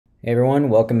Hey everyone,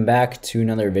 welcome back to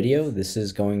another video. This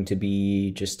is going to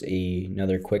be just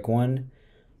another quick one,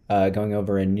 going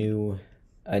over a new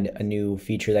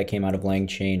feature that came out of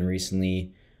Langchain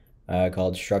recently,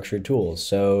 called structured tools.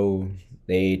 So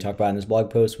they talk about in this blog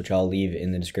post, which I'll leave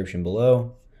in the description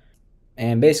below.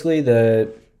 And basically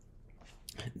the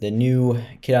new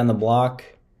kid on the block,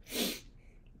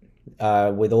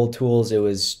 with old tools, it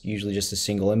was usually just a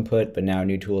single input, but now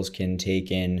new tools can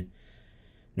take in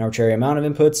an arbitrary amount of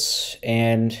inputs,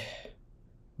 and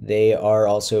they are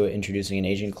also introducing an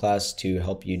agent class to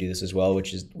help you do this as well,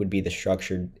 which would be the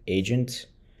structured agent.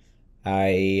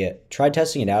 I tried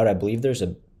testing it out. I believe there's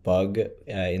a bug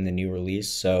in the new release,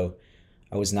 so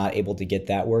I was not able to get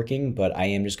that working, but I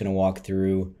am just going to walk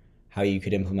through how you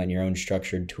could implement your own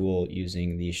structured tool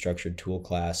using the structured tool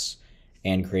class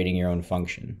and creating your own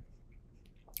function.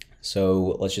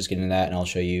 So let's just get into that and I'll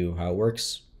show you how it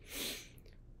works.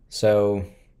 So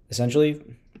essentially,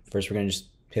 first we're going to just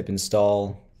pip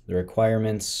install the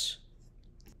requirements,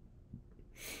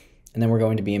 and then we're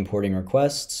going to be importing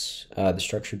requests, the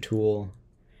structured tool,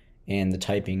 and the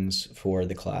typings for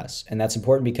the class. And that's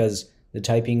important because the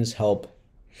typings help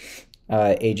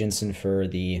agents infer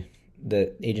the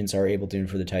agents are able to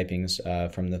infer the typings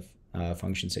from the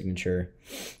function signature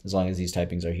as long as these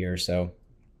typings are here. So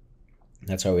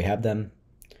that's why we have them.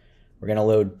 We're going to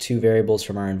load two variables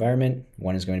from our environment.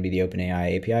 One is going to be the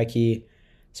OpenAI API key.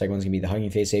 Second one's going to be the Hugging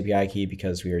Face API key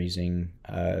because we are using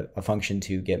a function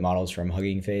to get models from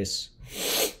Hugging Face.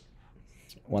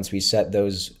 Once we set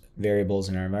those variables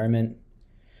in our environment,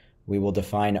 we will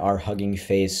define our Hugging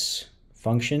Face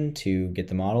function to get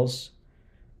the models.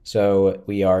 So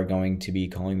we are going to be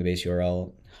calling the base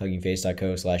URL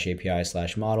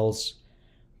huggingface.co/API/models,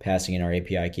 passing in our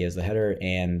API key as the header,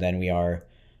 and then we are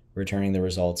returning the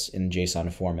results in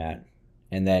JSON format.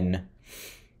 And then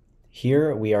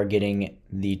here we are getting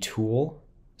the tool.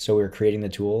 So we're creating the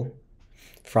tool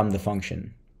from the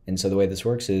function. And so the way this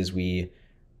works is we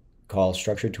call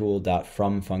structured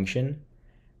tool.from function,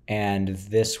 and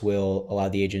this will allow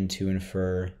the agent to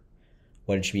infer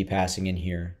what it should be passing in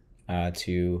here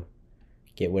to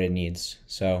get what it needs.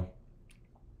 So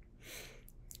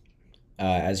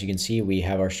as you can see, we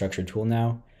have our structured tool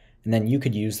now, and then you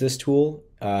could use this tool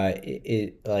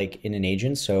like in an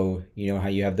agent. So you know how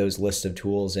you have those lists of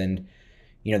tools, and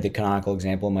you know the canonical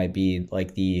example might be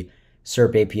like the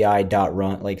SERP API dot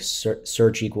run, like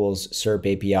search equals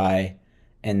SERP API,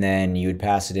 and then you would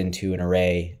pass it into an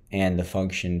array, and the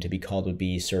function to be called would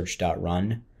be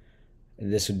search.run.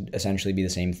 This would essentially be the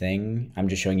same thing. I'm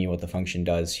just showing you what the function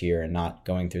does here and not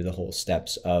going through the whole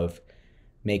steps of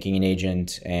making an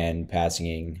agent and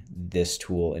passing this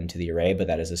tool into the array, but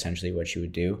that is essentially what you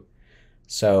would do.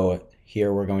 So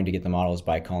here we're going to get the models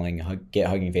by calling get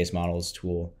Hugging Face models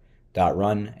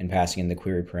tool.run and passing in the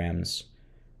query params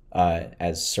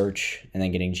as search, and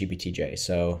then getting GPTJ.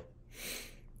 So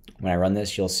when I run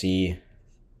this, you'll see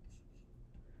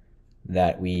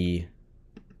that we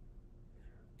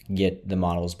get the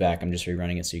models back. I'm just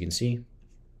rerunning it so you can see.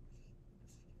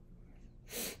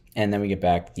 And then we get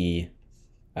back the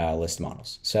list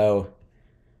models. So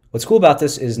what's cool about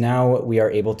this is now we are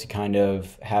able to kind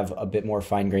of have a bit more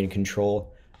fine-grained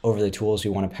control over the tools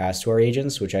we want to pass to our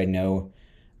agents, which I know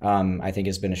I think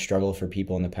has been a struggle for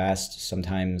people in the past.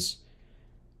 Sometimes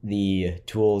the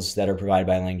tools that are provided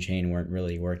by Langchain weren't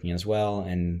really working as well,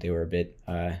 and they were a bit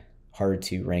hard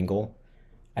to wrangle.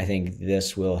 I think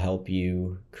this will help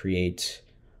you create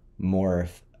more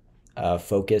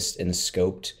focused and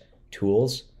scoped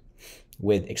tools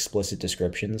with explicit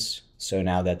descriptions. So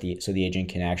now that the agent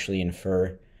can actually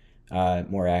infer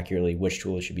more accurately which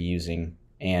tool it should be using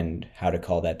and how to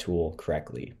call that tool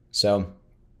correctly. So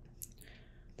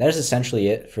that is essentially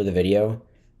it for the video.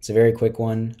 It's a very quick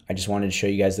one. I just wanted to show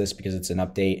you guys this because it's an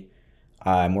update.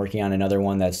 I'm working on another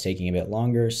one that's taking a bit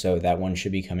longer, so that one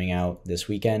should be coming out this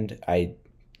weekend. I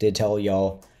did tell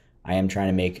y'all I am trying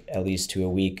to make at least 2 a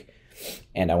week,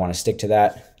 and I want to stick to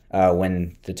that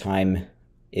when the time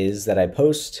is that I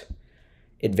post.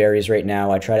 It varies right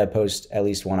now. I try to post at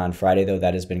least one on Friday, though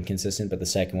that has been consistent, but the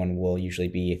second one will usually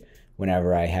be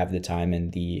whenever I have the time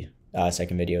and the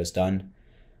second video is done.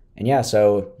 And yeah,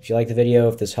 so if you like the video,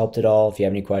 if this helped at all, if you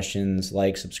have any questions,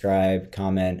 like, subscribe,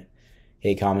 comment.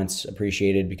 Hey, comments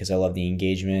appreciated because I love the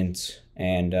engagement.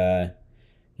 And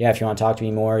yeah, if you want to talk to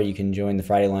me more, you can join the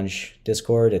Friday Lunch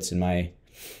Discord. It's in my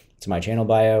channel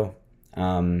bio.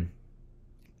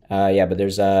 Yeah, but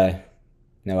there's no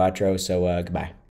outro, so goodbye.